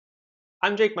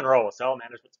I'm Jake Monroe, Soil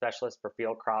Management Specialist for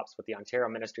Field Crops with the Ontario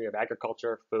Ministry of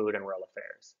Agriculture, Food and Rural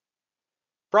Affairs.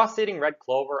 Frost seeding red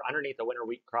clover underneath a winter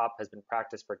wheat crop has been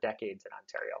practiced for decades in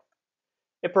Ontario.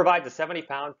 It provides a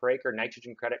 70-pound per acre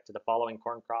nitrogen credit to the following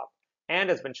corn crop and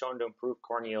has been shown to improve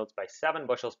corn yields by 7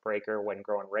 bushels per acre when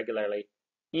grown regularly,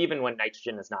 even when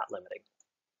nitrogen is not limiting.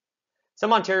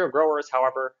 Some Ontario growers,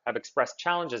 however, have expressed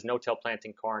challenges no-till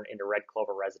planting corn into red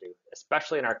clover residue,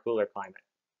 especially in our cooler climate.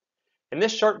 In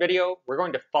this short video, we're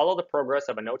going to follow the progress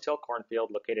of a no-till cornfield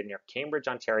located near Cambridge,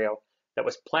 Ontario, that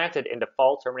was planted into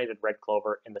fall-terminated red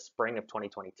clover in the spring of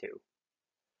 2022.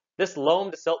 This loam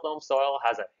to silt loam soil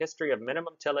has a history of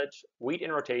minimum tillage, wheat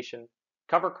in rotation,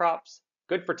 cover crops,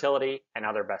 good fertility, and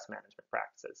other best management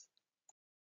practices.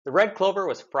 The red clover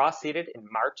was frost seeded in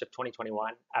March of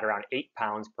 2021 at around 8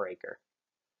 pounds per acre.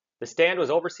 The stand was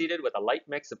overseeded with a light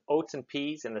mix of oats and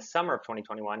peas in the summer of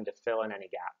 2021 to fill in any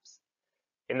gaps.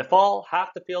 In the fall, half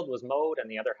the field was mowed and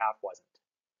the other half wasn't.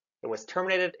 It was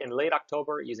terminated in late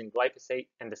October using glyphosate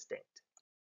and distinct.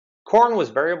 Corn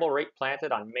was variable rate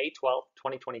planted on May 12,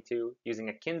 2022 using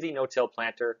a Kinsey no-till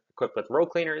planter equipped with row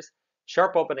cleaners,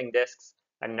 sharp opening discs,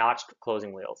 and notched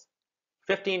closing wheels.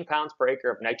 15 pounds per acre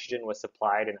of nitrogen was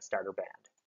supplied in a starter band.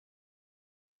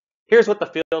 Here's what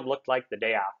the field looked like the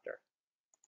day after.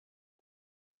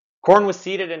 Corn was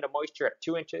seeded into moisture at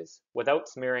 2 inches without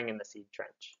smearing in the seed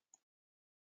trench.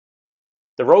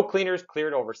 The row cleaners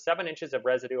cleared over 7 inches of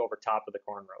residue over top of the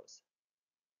corn rows.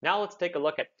 Now let's take a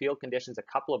look at field conditions a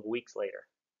couple of weeks later.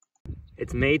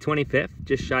 It's May 25th,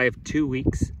 just shy of 2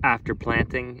 weeks after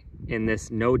planting in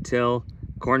this no-till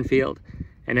cornfield.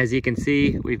 And as you can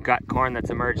see, we've got corn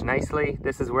that's emerged nicely.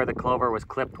 This is where the clover was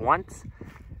clipped once.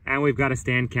 And we've got a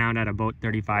stand count at about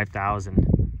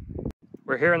 35,000.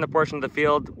 We're here in the portion of the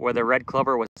field where the red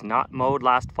clover was not mowed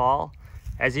last fall.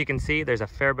 As you can see, there's a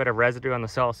fair bit of residue on the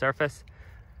soil surface.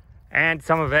 And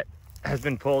some of it has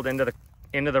been pulled into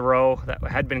the row that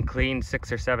had been cleaned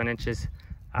 6 or 7 inches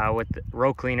with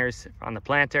row cleaners on the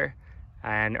planter,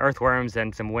 and earthworms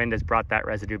and some wind has brought that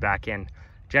residue back in.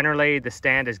 Generally, the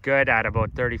stand is good at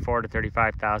about 34 to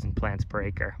 35,000 plants per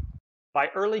acre. By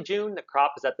early June, the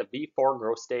crop is at the V4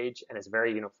 growth stage and is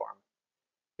very uniform.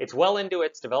 It's well into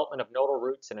its development of nodal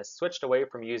roots and has switched away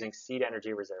from using seed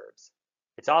energy reserves.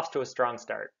 It's off to a strong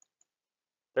start.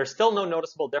 There's still no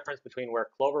noticeable difference between where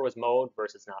clover was mowed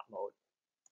versus not mowed.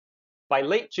 By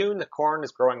late June, the corn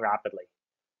is growing rapidly.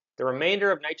 The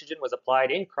remainder of nitrogen was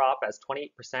applied in crop as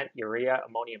 28% urea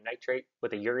ammonium nitrate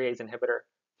with a urease inhibitor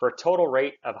for a total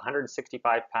rate of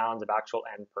 165 pounds of actual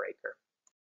N per acre.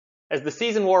 As the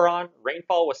season wore on,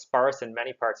 rainfall was sparse in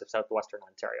many parts of southwestern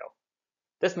Ontario.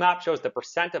 This map shows the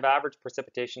percent of average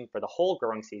precipitation for the whole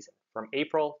growing season from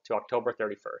April to October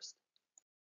 31st.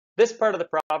 This part of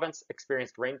the province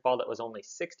experienced rainfall that was only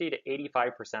 60 to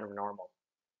 85% of normal.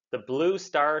 The blue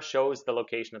star shows the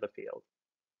location of the field.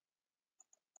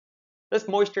 This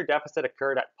moisture deficit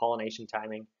occurred at pollination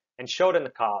timing and showed in the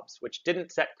cobs, which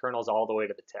didn't set kernels all the way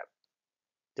to the tip.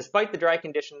 Despite the dry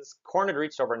conditions, corn had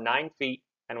reached over 9 feet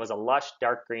and was a lush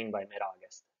dark green by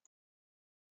mid-August.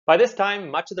 By this time,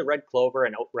 much of the red clover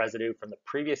and oat residue from the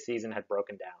previous season had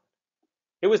broken down.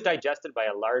 It was digested by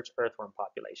a large earthworm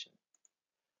population.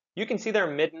 You can see their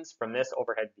middens from this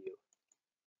overhead view.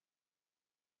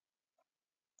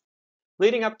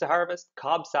 Leading up to harvest,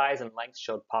 cob size and length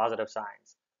showed positive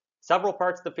signs. Several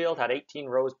parts of the field had 18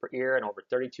 rows per ear and over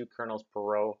 32 kernels per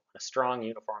row on a strong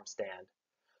uniform stand.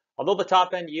 Although the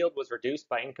top end yield was reduced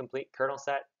by incomplete kernel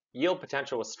set, yield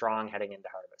potential was strong heading into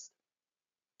harvest.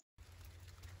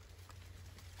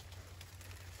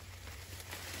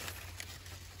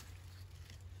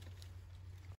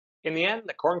 In the end,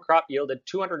 the corn crop yielded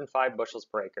 205 bushels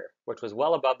per acre, which was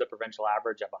well above the provincial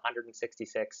average of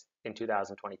 166 in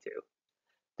 2022.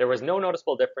 There was no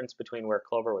noticeable difference between where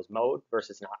clover was mowed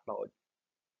versus not mowed.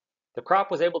 The crop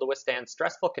was able to withstand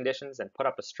stressful conditions and put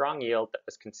up a strong yield that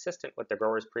was consistent with the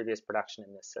growers' previous production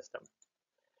in this system.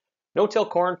 No-till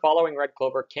corn following red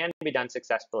clover can be done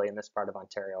successfully in this part of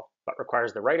Ontario, but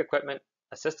requires the right equipment,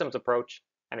 a systems approach,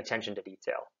 and attention to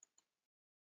detail.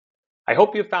 I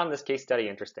hope you found this case study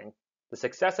interesting. The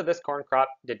success of this corn crop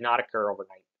did not occur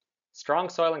overnight. Strong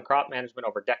soil and crop management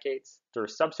over decades, through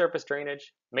subsurface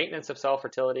drainage, maintenance of soil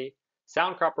fertility,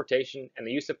 sound crop rotation, and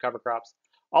the use of cover crops,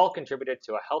 all contributed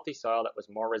to a healthy soil that was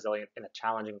more resilient in a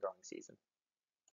challenging growing season.